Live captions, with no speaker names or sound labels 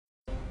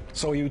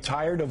So are you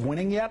tired of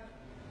winning yet?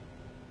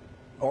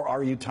 Or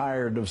are you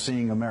tired of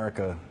seeing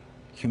America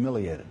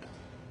humiliated?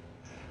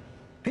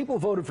 People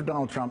voted for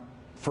Donald Trump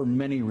for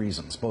many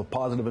reasons, both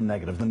positive and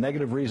negative. The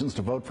negative reasons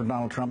to vote for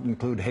Donald Trump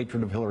include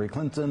hatred of Hillary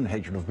Clinton,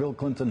 hatred of Bill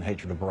Clinton,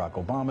 hatred of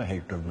Barack Obama,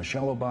 hatred of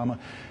Michelle Obama,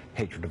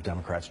 hatred of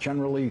Democrats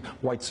generally.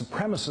 White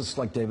supremacists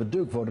like David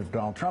Duke voted for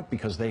Donald Trump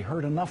because they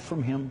heard enough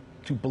from him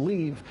to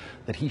believe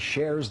that he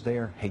shares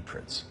their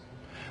hatreds.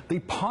 The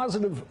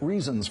positive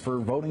reasons for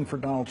voting for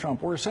Donald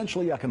Trump were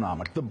essentially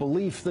economic, the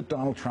belief that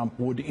Donald Trump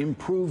would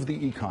improve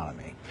the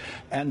economy.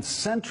 And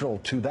central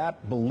to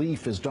that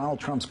belief is Donald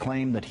Trump's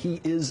claim that he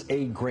is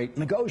a great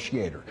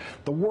negotiator,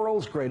 the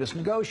world's greatest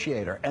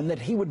negotiator, and that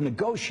he would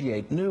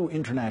negotiate new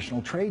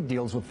international trade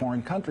deals with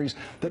foreign countries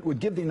that would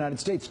give the United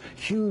States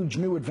huge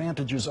new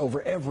advantages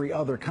over every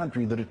other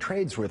country that it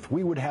trades with.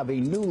 We would have a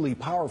newly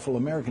powerful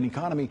American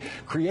economy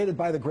created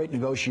by the great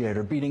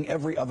negotiator, beating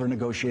every other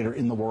negotiator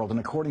in the world. And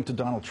according to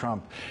Donald Trump,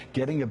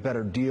 getting a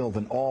better deal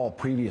than all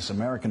previous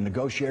American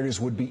negotiators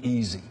would be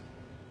easy.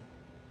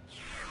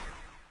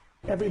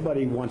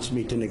 Everybody wants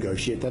me to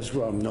negotiate. That's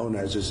what I'm known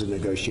as a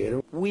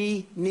negotiator.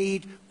 We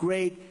need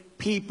great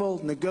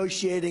people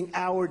negotiating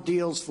our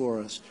deals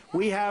for us.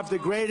 We have the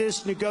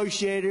greatest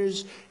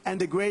negotiators and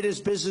the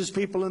greatest business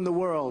people in the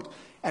world,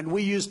 and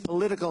we use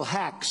political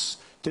hacks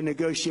to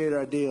negotiate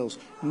our deals.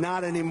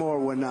 Not anymore,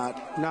 we're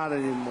not. Not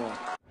anymore.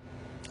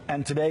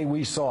 And today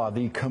we saw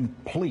the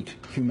complete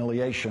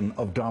humiliation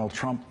of Donald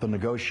Trump, the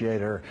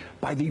negotiator,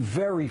 by the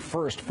very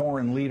first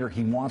foreign leader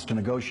he wants to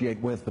negotiate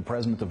with, the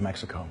president of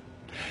Mexico.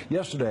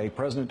 Yesterday,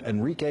 President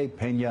Enrique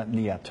Peña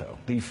Nieto,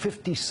 the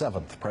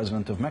 57th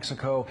president of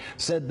Mexico,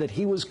 said that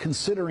he was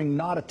considering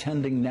not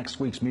attending next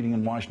week's meeting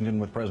in Washington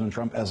with President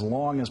Trump as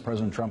long as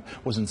President Trump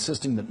was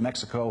insisting that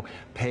Mexico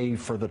pay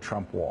for the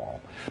Trump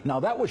wall. Now,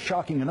 that was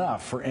shocking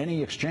enough for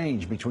any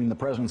exchange between the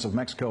presidents of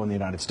Mexico and the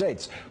United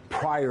States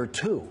prior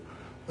to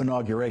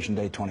Inauguration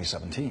Day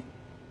 2017.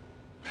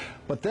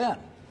 But then,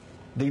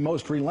 the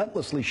most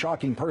relentlessly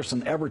shocking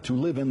person ever to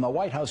live in the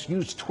White House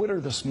used Twitter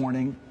this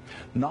morning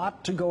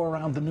not to go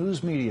around the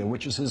news media,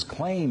 which is his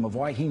claim of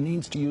why he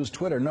needs to use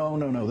Twitter.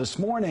 No. This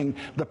morning,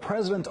 the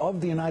President of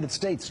the United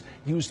States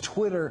used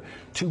Twitter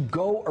to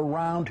go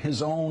around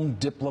his own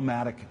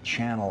diplomatic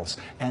channels.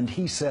 And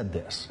he said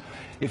this: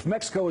 if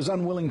Mexico is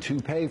unwilling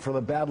to pay for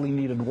the badly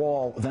needed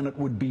wall, then it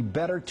would be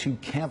better to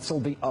cancel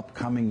the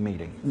upcoming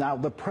meeting. Now,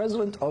 the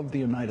President of the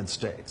United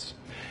States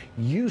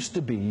used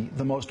to be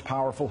the most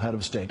powerful head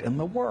of state in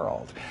the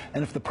world.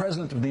 And if the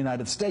President of the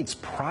United States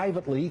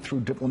privately, through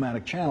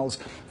diplomatic channels,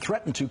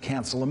 threatened to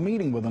cancel a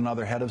meeting with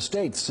another head of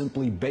state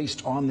simply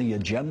based on the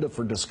agenda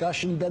for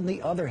discussion, then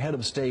the other head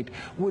of state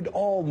would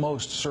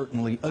almost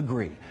certainly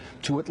agree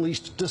to at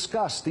least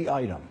discuss the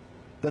item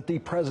that the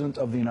President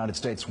of the United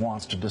States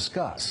wants to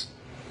discuss.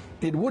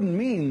 It wouldn't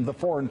mean the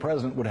foreign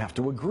president would have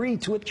to agree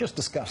to it, just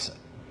discuss it.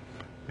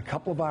 A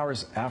couple of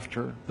hours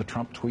after the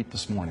Trump tweet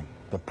this morning,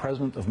 the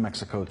president of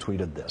Mexico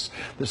tweeted this: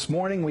 this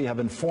morning we have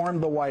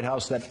informed the White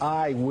House that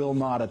I will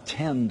not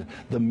attend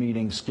the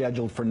meeting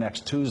scheduled for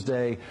next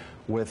Tuesday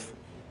with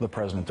the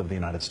President of the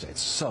United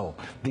States. So,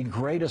 the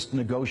greatest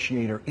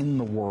negotiator in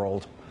the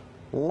world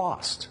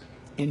lost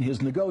in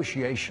his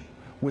negotiation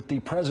with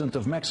the president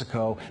of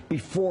Mexico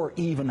before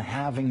even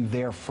having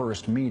their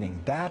first meeting.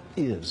 That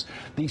is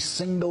the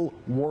single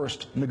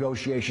worst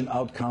negotiation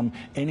outcome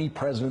any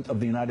president of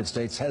the United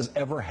States has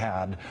ever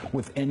had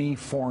with any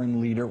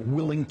foreign leader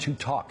willing to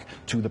talk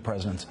to the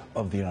president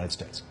of the United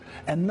States.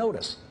 And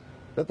notice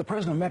that the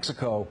president of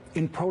Mexico,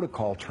 in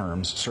protocol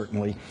terms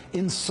certainly,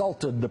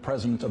 insulted the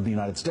president of the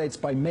United States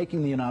by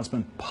making the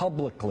announcement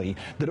publicly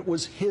that it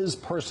was his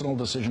personal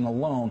decision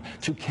alone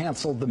to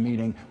cancel the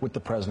meeting with the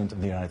president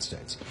of the United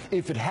States.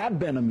 If it had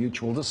been a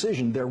mutual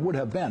decision, there would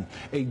have been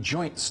a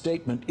joint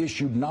statement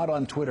issued not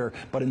on Twitter,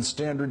 but in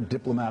standard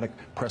diplomatic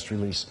press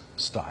release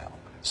style.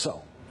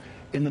 So,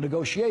 in the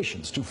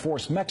negotiations to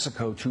force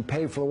Mexico to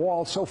pay for the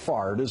wall, so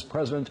far it is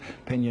President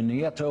Peña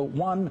Nieto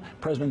 1,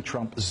 President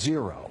Trump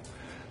 0.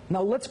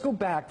 Now, let's go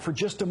back for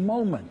just a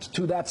moment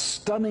to that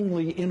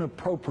stunningly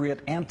inappropriate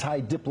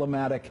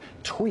anti-diplomatic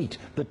tweet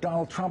that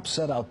Donald Trump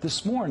set out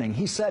this morning.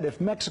 He said if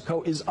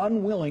Mexico is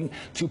unwilling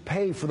to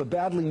pay for the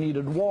badly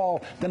needed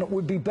wall, then it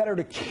would be better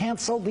to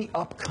cancel the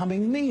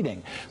upcoming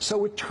meeting.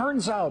 So it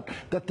turns out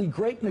that the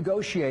great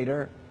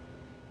negotiator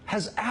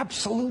has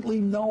absolutely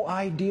no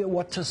idea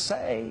what to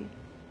say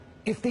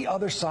if the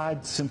other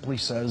side simply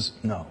says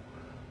no.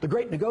 The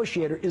great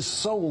negotiator is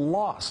so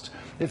lost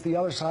if the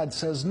other side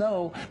says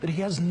no that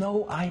he has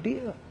no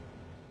idea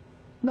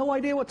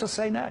what to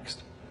say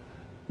next.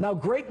 Now,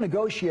 great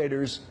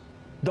negotiators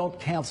don't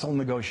cancel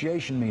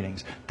negotiation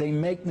meetings. They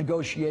make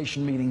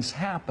negotiation meetings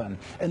happen,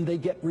 and they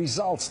get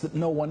results that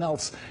no one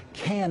else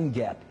can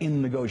get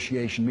in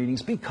negotiation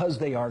meetings because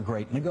they are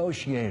great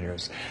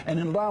negotiators. And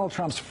in Donald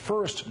Trump's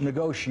first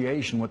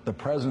negotiation with the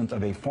president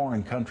of a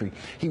foreign country,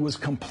 he was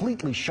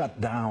completely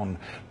shut down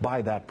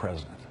by that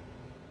president.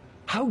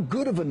 How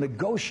good of a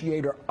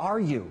negotiator are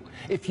you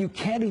if you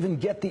can't even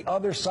get the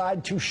other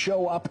side to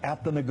show up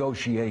at the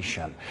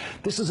negotiation?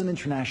 This is an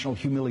international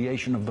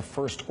humiliation of the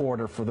first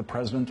order for the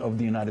President of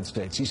the United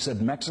States. He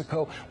said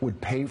Mexico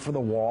would pay for the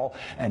wall,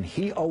 and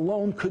he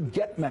alone could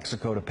get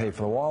Mexico to pay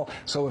for the wall.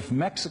 So if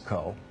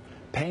Mexico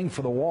paying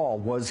for the wall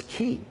was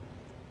key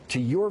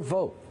to your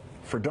vote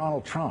for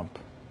Donald Trump,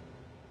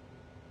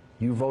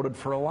 you voted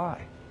for a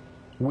lie.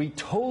 We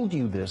told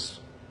you this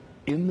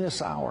in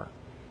this hour,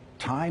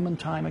 time and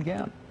time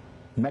again.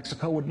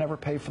 Mexico would never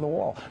pay for the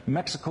wall.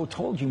 Mexico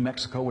told you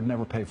Mexico would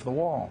never pay for the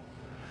wall.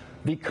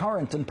 The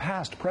current and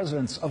past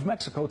presidents of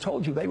Mexico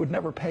told you they would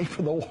never pay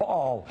for the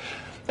wall,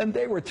 and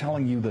they were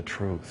telling you the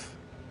truth.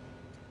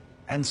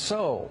 And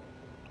so,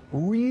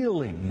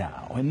 reeling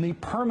now in the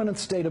permanent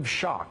state of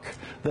shock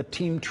that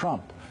Team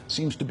Trump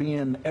seems to be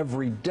in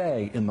every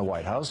day in the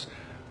White House,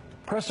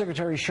 Press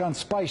Secretary Sean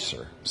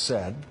Spicer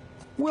said,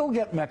 "We'll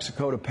get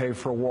Mexico to pay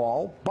for a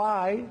wall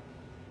by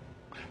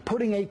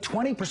putting a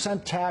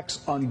 20%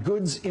 tax on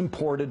goods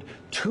imported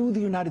to the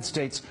United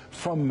States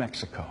from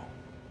Mexico."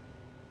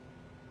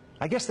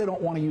 I guess they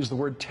don't want to use the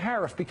word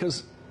tariff,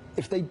 because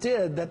if they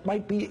did, that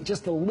might be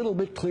just a little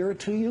bit clearer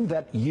to you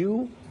that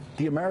you,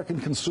 the American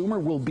consumer,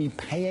 will be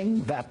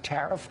paying that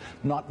tariff,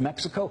 not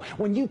Mexico.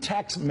 When you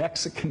tax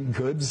Mexican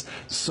goods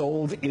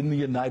sold in the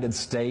United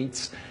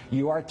States,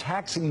 you are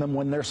taxing them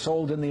when they're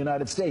sold in the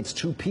United States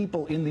to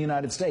people in the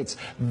United States.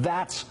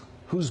 That's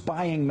who's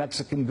buying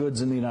Mexican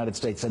goods in the United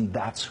States, and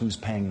that's who's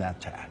paying that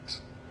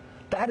tax.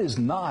 That is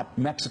not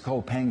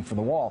Mexico paying for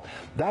the wall.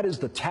 That is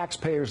the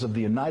taxpayers of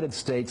the United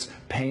States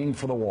paying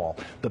for the wall.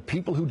 The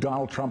people who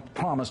Donald Trump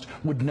promised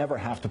would never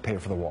have to pay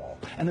for the wall.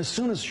 And as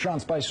soon as Sean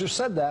Spicer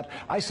said that,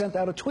 I sent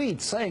out a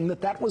tweet saying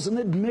that that was an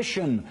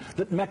admission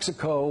that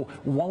Mexico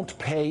won't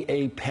pay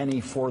a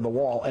penny for the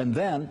wall. And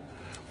then,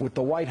 with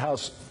the White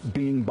House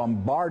being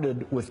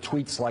bombarded with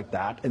tweets like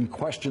that and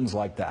questions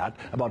like that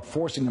about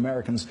forcing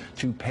Americans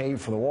to pay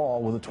for the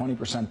wall with a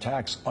 20%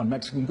 tax on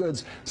Mexican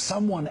goods,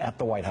 someone at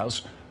the White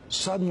House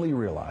suddenly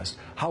realized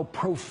how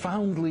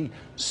profoundly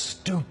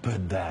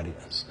stupid that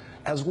is,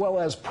 as well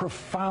as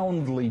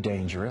profoundly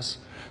dangerous,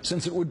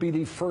 since it would be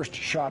the first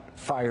shot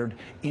fired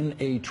in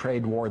a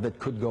trade war that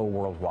could go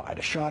worldwide,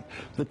 a shot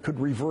that could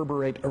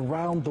reverberate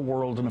around the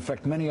world and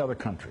affect many other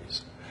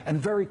countries, and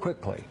very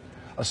quickly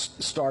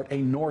start a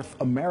North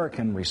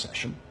American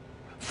recession,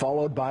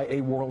 followed by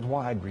a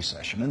worldwide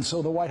recession. And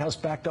so the White House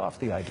backed off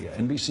the idea.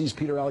 NBC's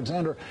Peter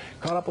Alexander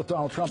caught up with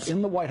Donald Trump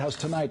in the White House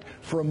tonight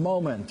for a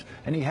moment,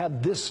 and he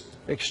had this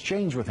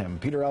exchange with him.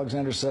 Peter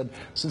Alexander said,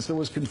 since there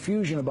was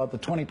confusion about the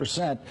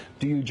 20%,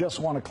 do you just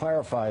want to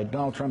clarify?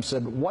 Donald Trump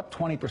said, what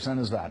 20%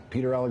 is that?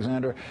 Peter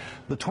Alexander,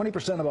 the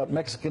 20% about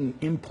Mexican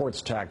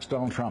imports tax,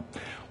 Donald Trump,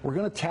 we're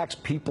going to tax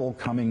people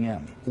coming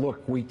in.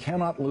 Look, we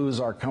cannot lose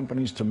our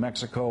companies to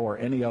Mexico or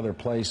any other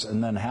place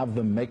and then have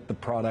them make the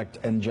product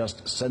and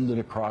just send it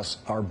across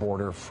our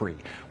border free.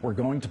 We're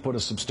going to put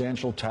a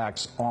substantial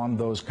tax on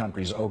those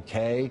countries,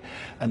 okay?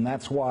 And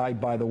that's why,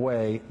 by the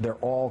way, they're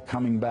all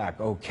coming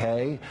back,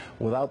 okay?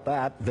 Without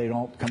that, they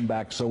don't come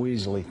back so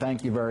easily.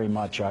 Thank you very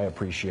much. I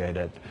appreciate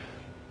it.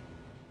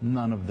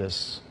 None of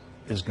this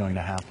is going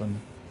to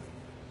happen.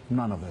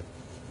 None of it.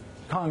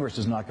 Congress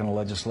is not going to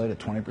legislate a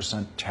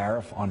 20%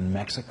 tariff on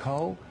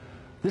Mexico.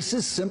 This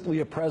is simply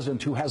a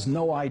president who has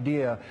no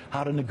idea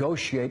how to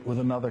negotiate with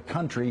another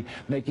country,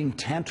 making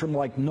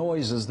tantrum-like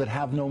noises that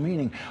have no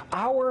meaning.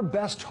 Our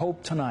best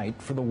hope tonight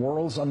for the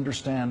world's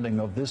understanding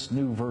of this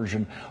new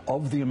version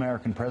of the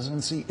American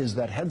presidency is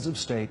that heads of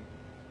state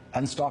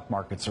and stock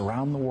markets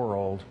around the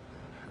world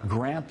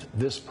grant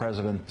this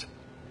president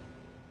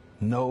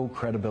no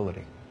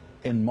credibility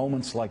in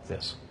moments like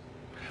this.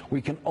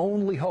 We can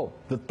only hope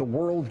that the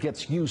world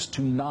gets used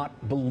to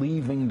not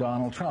believing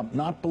Donald Trump,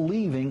 not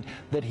believing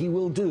that he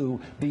will do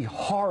the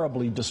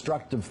horribly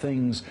destructive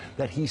things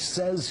that he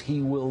says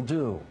he will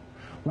do.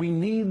 We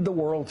need the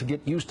world to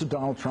get used to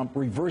Donald Trump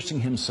reversing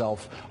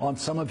himself on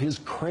some of his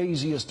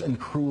craziest and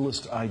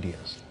cruelest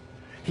ideas.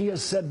 He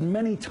has said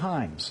many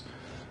times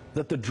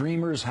that the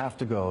dreamers have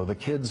to go, the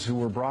kids who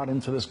were brought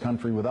into this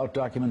country without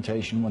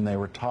documentation when they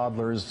were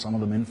toddlers, some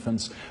of them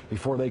infants,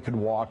 before they could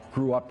walk,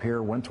 grew up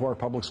here, went to our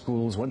public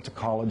schools, went to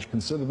college,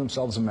 considered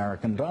themselves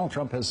American. Donald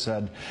Trump has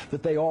said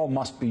that they all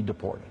must be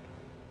deported.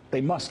 They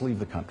must leave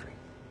the country.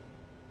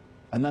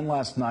 And then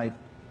last night,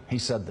 he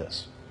said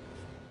this.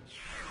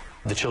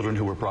 The children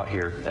who were brought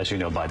here, as you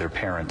know, by their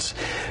parents,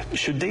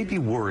 should they be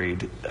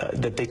worried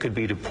that they could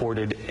be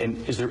deported? And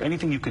is there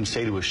anything you can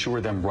say to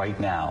assure them right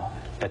now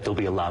that they'll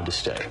be allowed to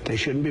stay? They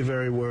shouldn't be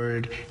very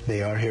worried.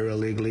 They are here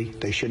illegally.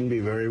 They shouldn't be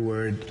very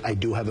worried. I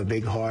do have a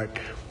big heart.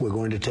 We're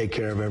going to take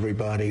care of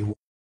everybody.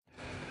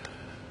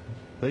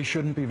 They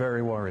shouldn't be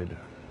very worried.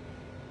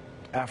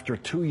 After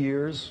 2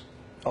 years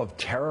of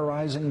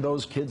terrorizing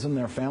those kids and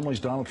their families,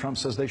 Donald Trump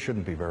says they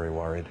shouldn't be very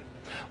worried.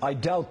 I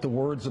doubt the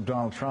words of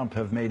Donald Trump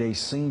have made a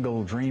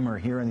single dreamer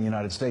here in the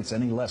United States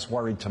any less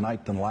worried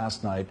tonight than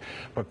last night.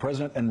 But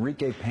President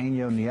Enrique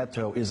Peña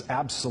Nieto is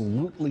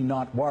absolutely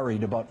not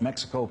worried about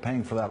Mexico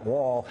paying for that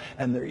wall,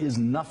 and there is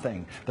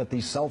nothing that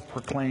the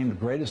self-proclaimed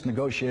greatest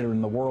negotiator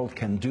in the world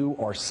can do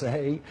or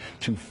say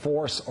to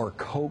force or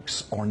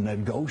coax or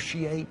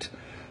negotiate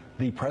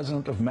the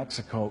president of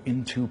Mexico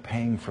into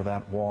paying for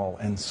that wall.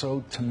 And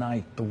so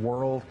tonight, the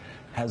world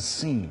has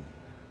seen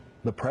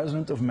the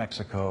president of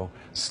Mexico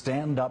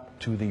stand up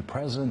to the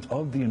president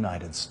of the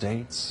United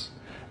States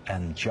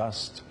and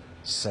just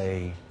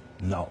say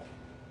no.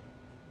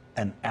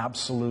 An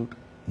absolute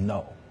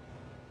no.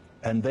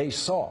 And they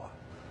saw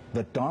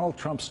that Donald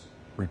Trump's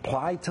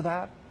reply to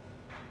that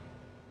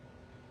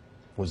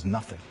was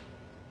nothing.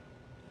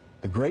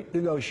 The great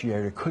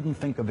negotiator couldn't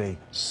think of a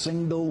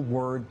single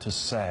word to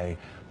say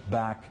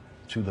back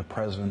to the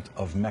president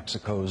of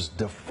Mexico's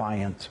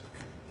defiant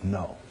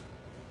no.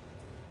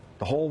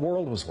 The whole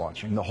world was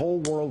watching. The whole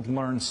world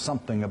learned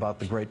something about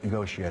the great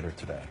negotiator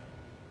today.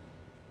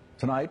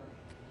 Tonight,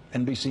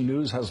 NBC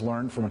News has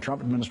learned from a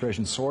Trump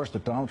administration source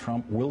that Donald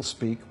Trump will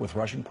speak with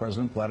Russian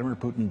President Vladimir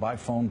Putin by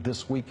phone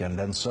this weekend.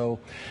 And so,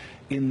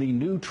 in the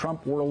new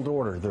Trump world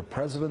order, the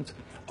president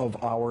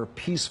of our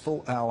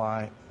peaceful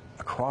ally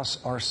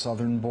across our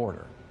southern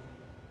border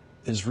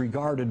is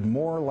regarded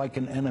more like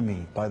an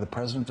enemy by the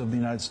president of the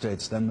United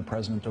States than the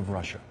president of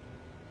Russia.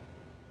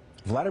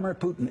 Vladimir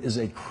Putin is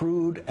a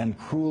crude and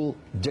cruel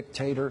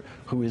dictator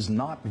who is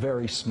not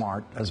very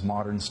smart, as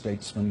modern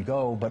statesmen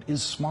go, but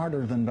is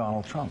smarter than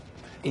Donald Trump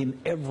in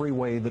every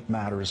way that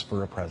matters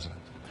for a president.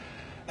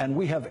 And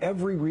we have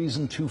every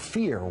reason to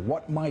fear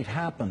what might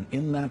happen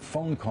in that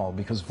phone call,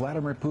 because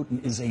Vladimir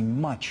Putin is a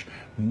much,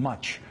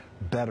 much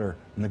better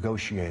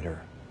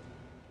negotiator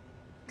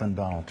than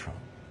Donald Trump.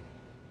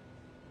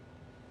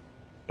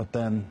 But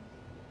then,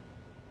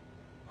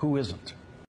 who isn't?